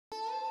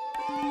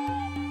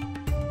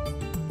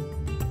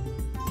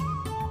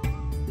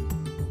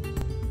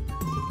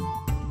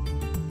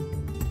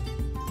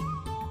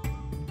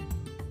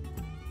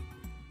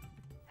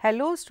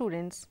Hello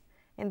students,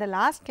 in the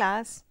last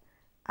class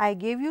I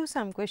gave you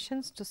some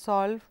questions to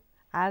solve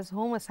as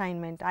home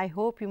assignment. I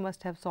hope you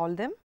must have solved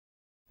them.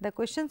 The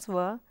questions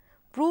were: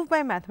 prove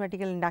by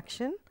mathematical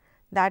induction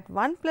that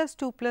 1 plus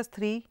 2 plus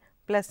 3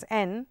 plus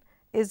n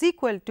is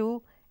equal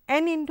to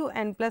n into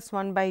n plus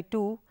 1 by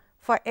 2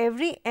 for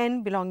every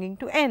n belonging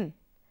to n.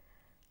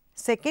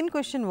 Second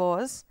question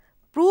was: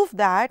 prove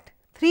that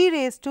 3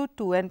 raised to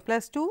 2n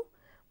plus 2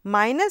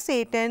 minus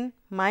 8n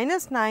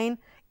minus 9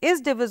 is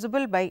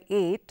divisible by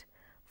 8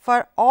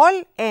 for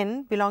all n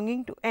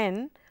belonging to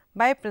n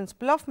by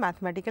principle of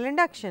mathematical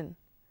induction.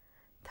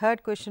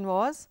 Third question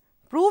was: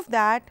 prove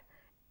that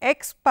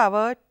x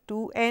power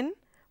 2n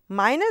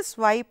minus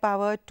y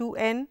power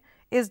 2n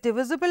is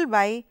divisible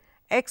by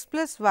x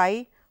plus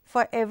y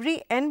for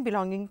every n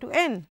belonging to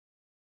n.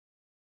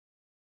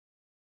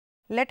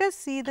 Let us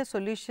see the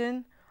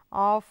solution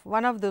of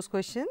one of those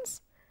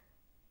questions.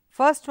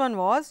 First one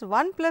was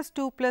 1 plus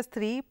 2 plus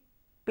 3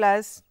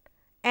 plus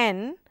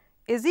n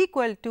is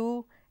equal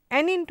to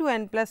n into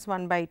n plus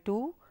 1 by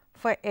 2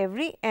 for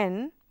every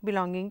n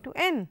belonging to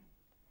n.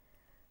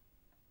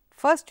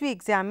 First we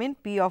examine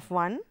p of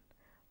 1.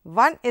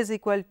 1 is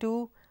equal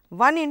to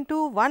 1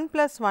 into 1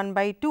 plus 1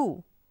 by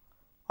 2.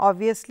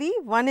 Obviously,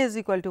 1 is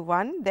equal to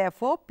 1,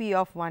 therefore, p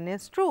of 1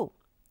 is true.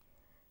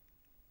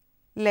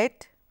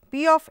 Let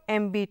p of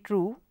m be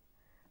true.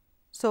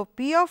 So,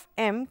 p of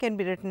m can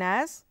be written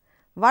as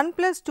 1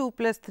 plus 2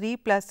 plus 3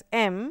 plus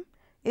m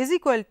is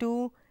equal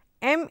to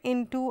m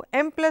into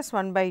m plus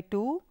 1 by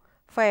 2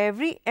 for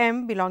every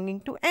m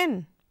belonging to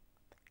n.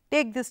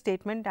 Take this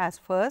statement as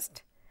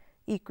first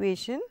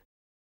equation.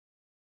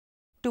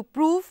 To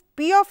prove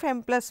p of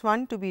m plus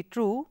 1 to be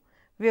true,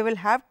 we will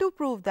have to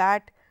prove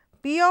that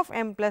p of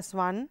m plus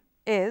 1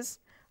 is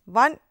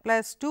 1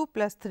 plus 2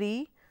 plus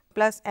 3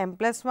 plus m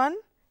plus 1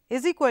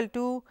 is equal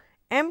to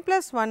m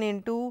plus 1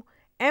 into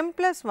m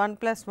plus 1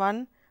 plus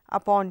 1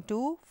 upon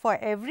 2 for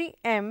every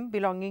m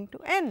belonging to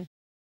n.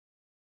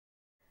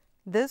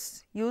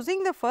 This,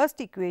 using the first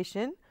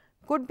equation,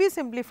 could be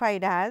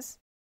simplified as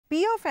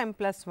p of m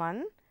plus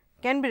 1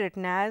 can be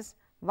written as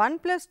 1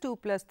 plus 2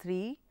 plus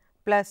 3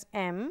 plus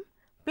m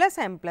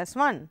plus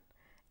 1.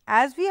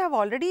 As we have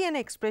already an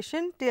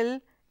expression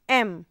till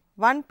m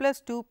 1 plus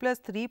 2 plus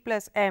 3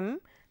 plus m,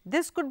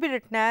 this could be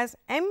written as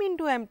m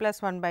into m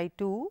plus 1 by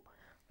 2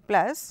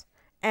 plus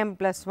m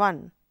plus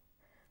 1.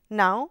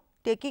 Now,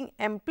 taking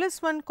m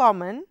plus 1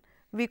 common,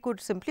 we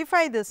could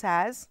simplify this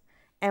as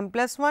m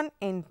plus 1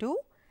 into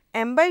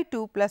m by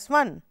 2 plus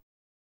 1.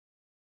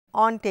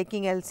 On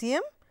taking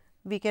LCM,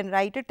 we can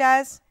write it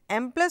as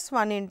m plus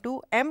 1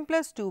 into m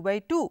plus 2 by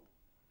 2,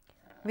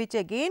 which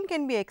again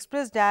can be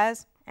expressed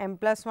as m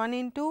plus 1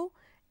 into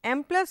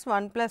m plus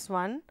 1 plus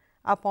 1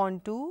 upon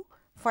 2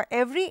 for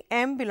every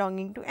m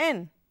belonging to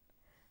n.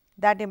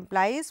 That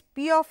implies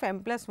p of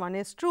m plus 1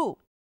 is true.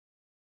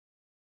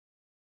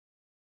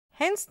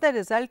 Hence, the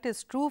result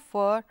is true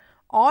for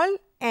all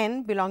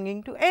n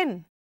belonging to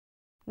n.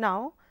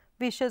 Now,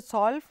 we should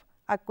solve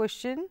a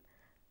question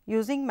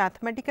using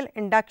mathematical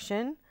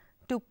induction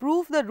to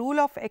prove the rule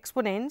of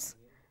exponents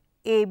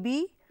a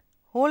b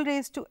whole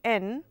raised to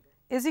n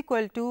is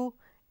equal to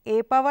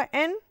a power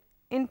n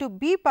into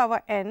b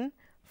power n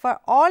for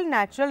all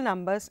natural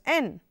numbers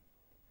n.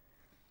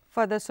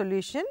 For the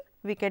solution,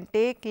 we can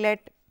take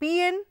let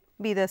p n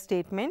be the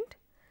statement,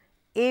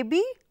 a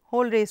b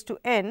whole raised to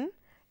n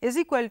is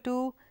equal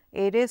to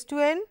a raised to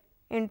n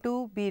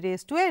into b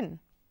raised to n.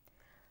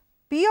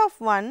 P of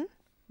 1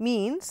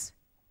 means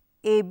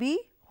a b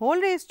whole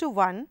raised to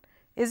 1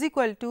 is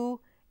equal to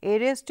a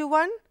raised to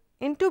 1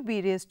 into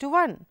b raised to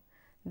 1.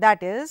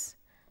 That is,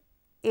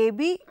 a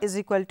b is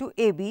equal to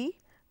a b,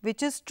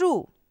 which is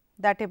true.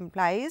 That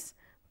implies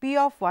p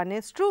of 1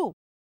 is true.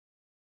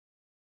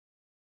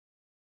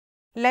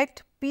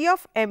 Let p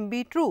of m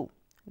be true.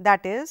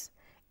 That is,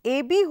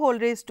 a b whole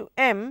raised to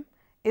m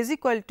is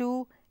equal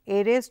to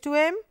a raised to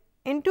m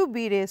into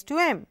b raised to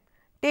m.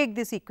 Take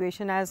this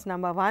equation as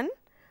number 1.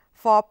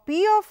 For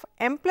p of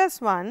m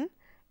plus 1,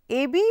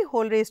 a b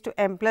whole raised to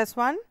m plus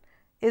 1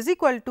 is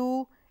equal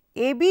to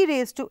a b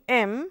raised to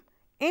m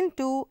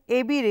into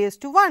a b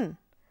raised to 1,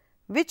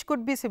 which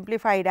could be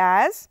simplified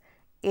as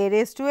a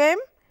raised to m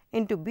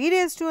into b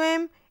raised to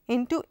m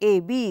into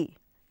a b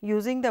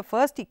using the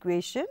first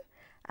equation,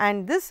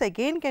 and this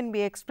again can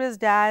be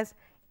expressed as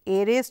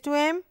a raised to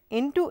m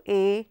into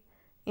a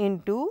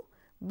into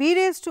b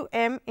raised to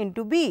m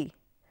into b.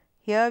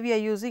 Here we are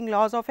using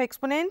laws of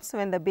exponents.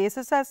 When the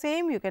bases are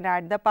same, you can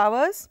add the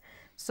powers.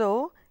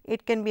 So,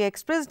 it can be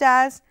expressed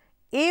as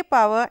a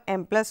power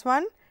m plus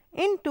 1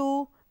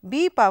 into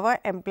b power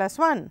m plus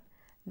 1.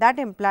 That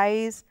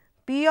implies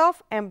p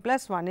of m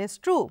plus 1 is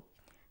true.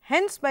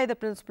 Hence, by the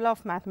principle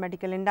of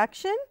mathematical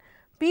induction,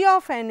 p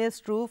of n is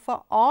true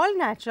for all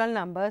natural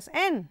numbers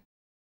n.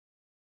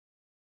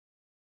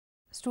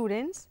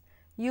 Students,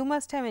 you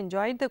must have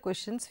enjoyed the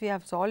questions we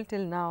have solved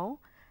till now,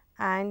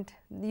 and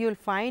you will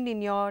find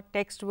in your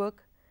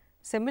textbook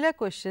similar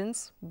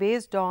questions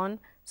based on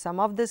sum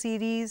of the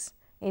series,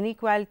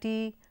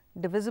 inequality,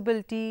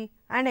 divisibility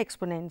and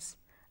exponents.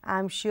 I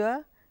am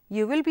sure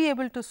you will be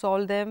able to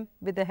solve them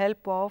with the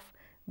help of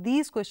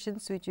these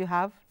questions which you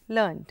have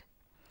learned.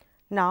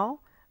 Now,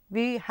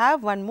 we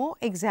have one more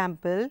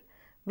example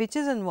which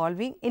is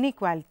involving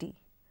inequality.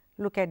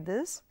 Look at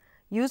this.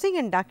 Using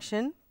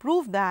induction,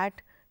 prove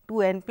that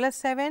 2n plus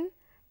 7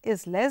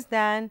 is less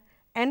than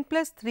n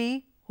plus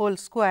 3 whole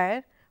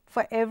square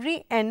for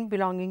every n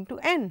belonging to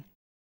n.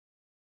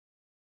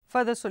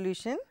 For the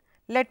solution,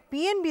 let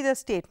Pn be the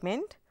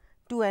statement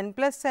 2n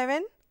plus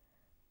 7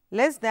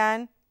 less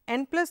than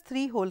n plus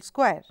 3 whole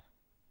square.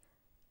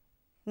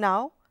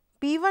 Now,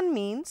 P1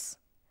 means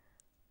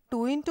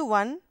 2 into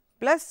 1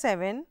 plus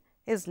 7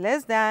 is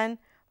less than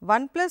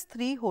 1 plus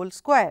 3 whole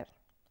square.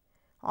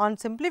 On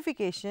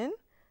simplification,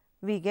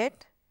 we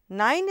get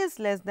 9 is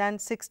less than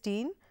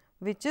 16,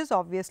 which is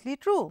obviously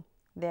true.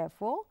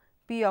 Therefore,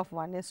 P of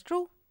 1 is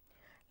true.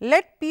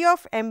 Let P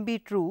of m be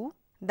true,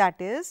 that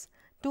is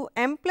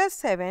 2m plus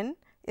 7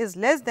 is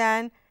less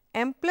than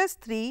m plus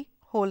 3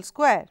 whole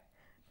square.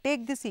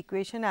 Take this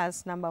equation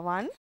as number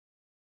 1.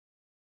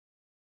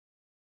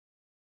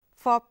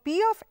 For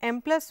P of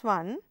m plus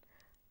 1,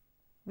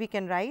 we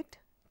can write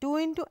 2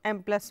 into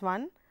m plus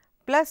 1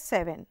 plus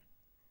 7.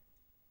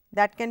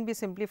 That can be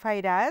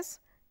simplified as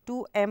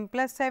 2m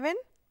plus 7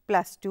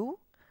 plus 2,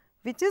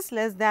 which is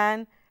less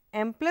than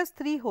m plus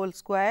 3 whole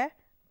square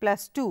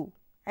plus 2.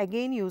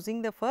 Again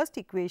using the first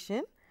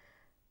equation,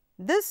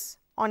 this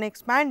on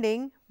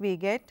expanding we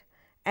get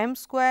m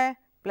square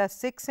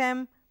plus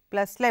 6m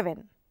plus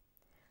 11,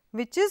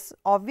 which is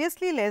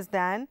obviously less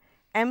than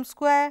m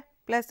square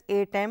plus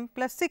 8m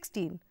plus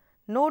 16.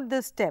 Note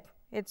this step,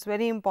 it is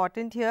very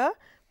important here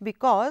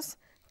because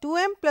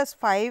 2m plus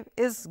 5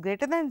 is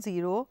greater than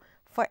 0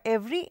 for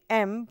every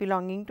m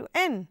belonging to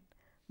n.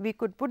 We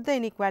could put the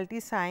inequality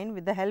sign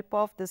with the help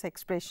of this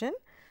expression.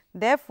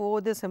 Therefore,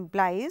 this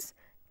implies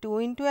 2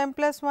 into m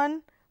plus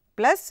 1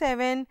 plus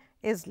 7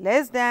 is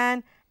less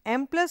than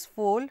m plus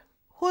 4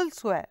 whole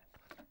square.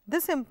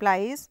 This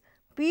implies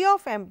P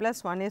of m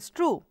plus 1 is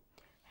true.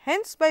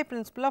 Hence, by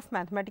principle of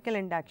mathematical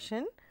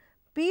induction,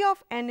 P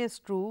of n is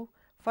true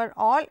for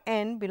all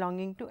n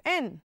belonging to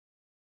n.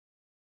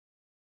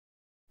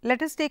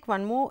 Let us take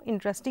one more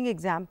interesting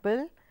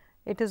example.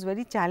 It is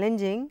very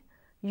challenging.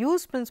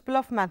 Use principle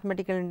of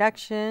mathematical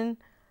induction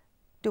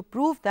to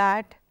prove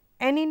that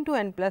n into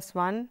n plus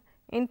 1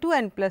 into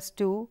n plus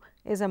 2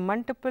 is a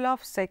multiple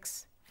of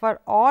 6 for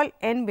all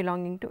n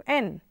belonging to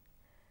n.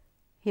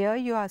 Here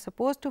you are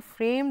supposed to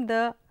frame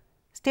the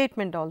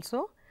statement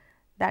also,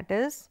 that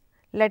is,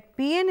 let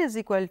P n is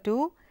equal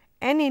to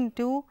n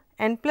into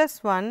n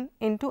plus 1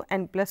 into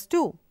n plus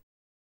 2.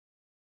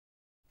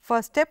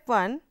 For step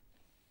 1,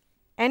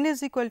 n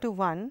is equal to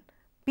 1,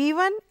 P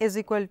 1 is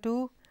equal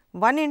to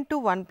 1 into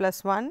 1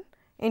 plus 1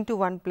 into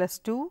 1 plus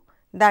 2,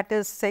 that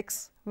is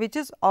 6, which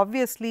is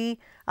obviously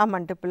a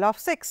multiple of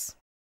 6.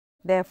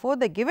 Therefore,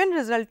 the given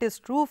result is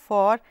true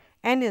for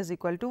n is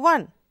equal to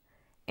 1.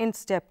 In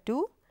step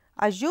 2,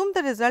 assume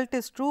the result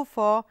is true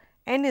for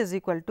n is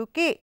equal to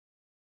k.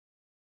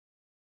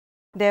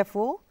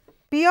 Therefore,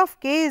 P of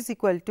k is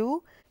equal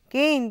to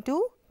k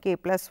into k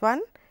plus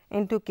 1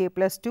 into k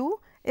plus 2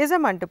 is a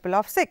multiple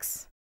of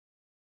 6.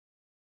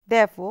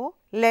 Therefore,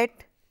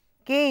 let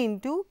k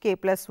into k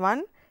plus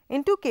 1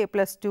 into k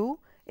plus 2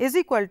 is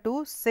equal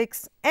to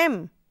 6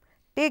 m.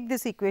 Take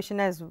this equation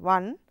as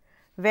 1,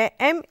 where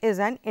m is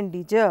an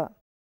integer.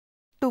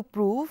 To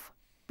prove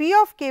P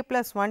of k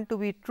plus 1 to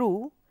be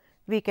true,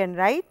 we can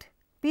write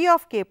P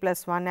of k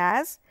plus 1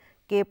 as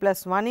k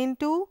plus 1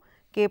 into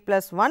k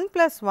plus 1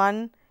 plus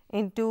 1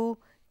 into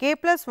k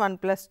plus 1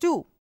 plus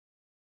 2,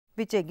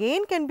 which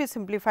again can be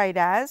simplified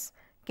as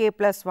k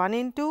plus 1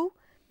 into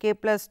k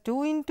plus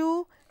 2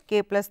 into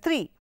k plus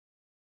 3.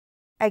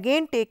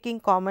 Again taking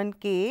common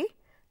k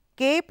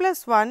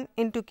plus 1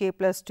 into k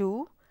plus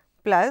 2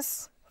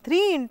 plus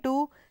 3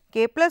 into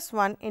k plus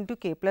 1 into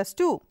k plus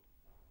 2.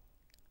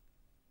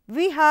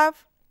 We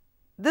have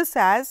this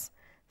as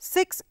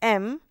 6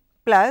 m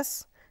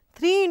plus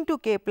 3 into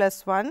k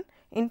plus 1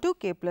 into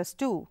k plus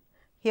 2.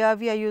 Here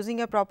we are using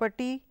a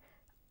property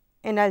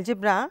in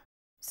algebra.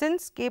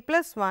 Since k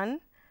plus 1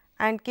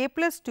 and k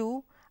plus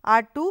 2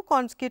 are two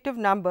consecutive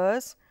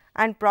numbers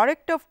and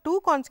product of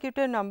two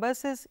consecutive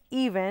numbers is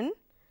even,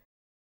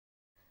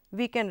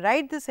 we can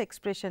write this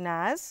expression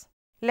as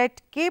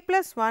let k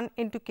plus 1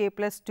 into k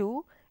plus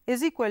 2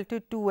 is equal to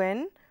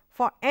 2n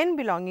for n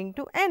belonging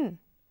to n.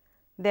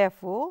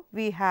 Therefore,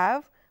 we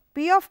have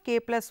P of k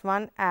plus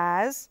 1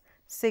 as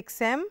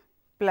 6 m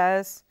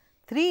plus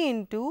 3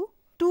 into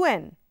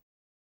 2n.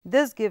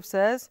 This gives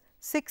us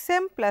 6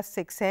 m plus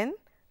 6 n.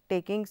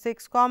 Taking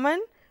 6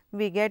 common,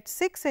 we get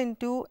 6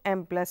 into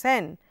m plus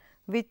n,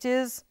 which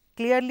is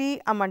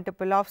clearly a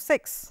multiple of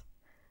 6.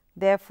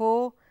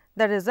 Therefore,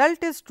 the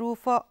result is true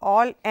for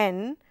all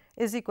n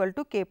is equal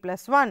to k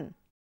plus 1.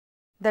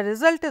 The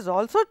result is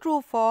also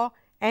true for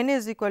n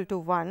is equal to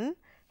 1.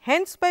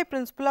 Hence, by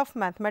principle of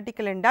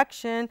mathematical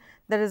induction,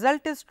 the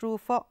result is true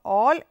for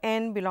all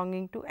n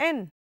belonging to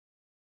n.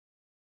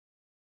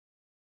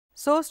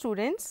 So,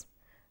 students,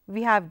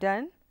 we have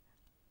done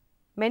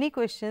many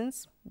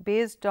questions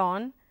based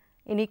on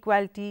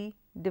inequality,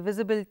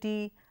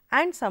 divisibility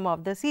and sum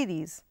of the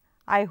series.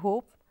 I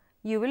hope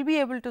you will be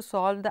able to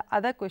solve the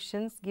other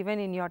questions given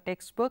in your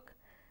textbook.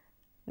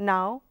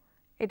 Now,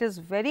 it is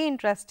very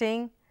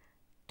interesting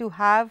to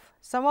have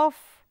some of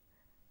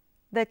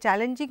the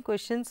challenging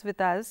questions with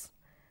us.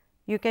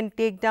 You can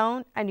take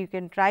down and you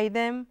can try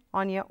them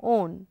on your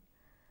own.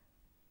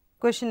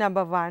 Question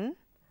number 1.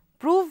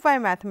 Prove by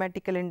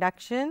mathematical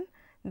induction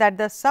that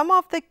the sum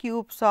of the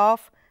cubes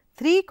of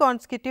 3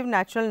 consecutive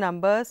natural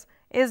numbers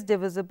is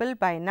divisible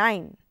by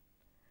 9.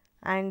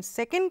 And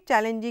second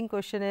challenging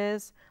question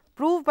is,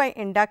 prove by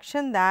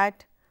induction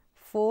that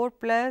 4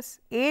 plus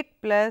 8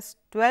 plus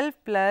 12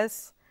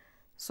 plus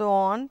so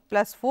on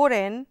plus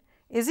 4n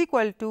is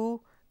equal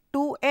to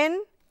 2n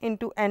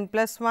into n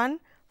plus 1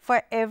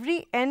 for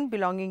every n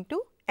belonging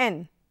to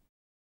n.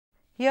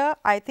 Here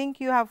I think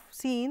you have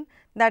seen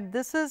that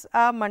this is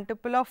a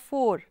multiple of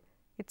 4.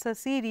 It is a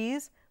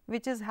series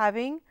which is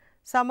having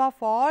sum of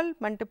all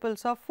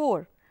multiples of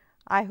 4.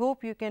 I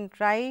hope you can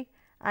try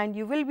and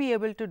you will be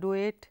able to do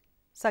it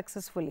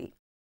successfully.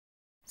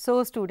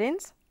 So,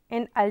 students,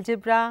 in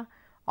algebra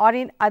or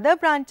in other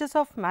branches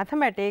of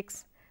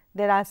mathematics,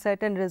 there are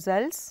certain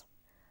results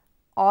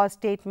or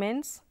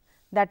statements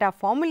that are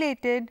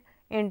formulated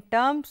in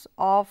terms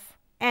of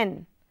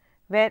n,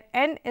 where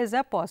n is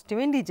a positive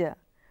integer.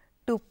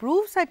 To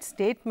prove such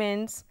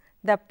statements,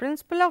 the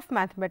principle of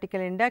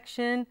mathematical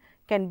induction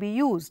can be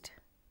used.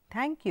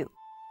 Thank you.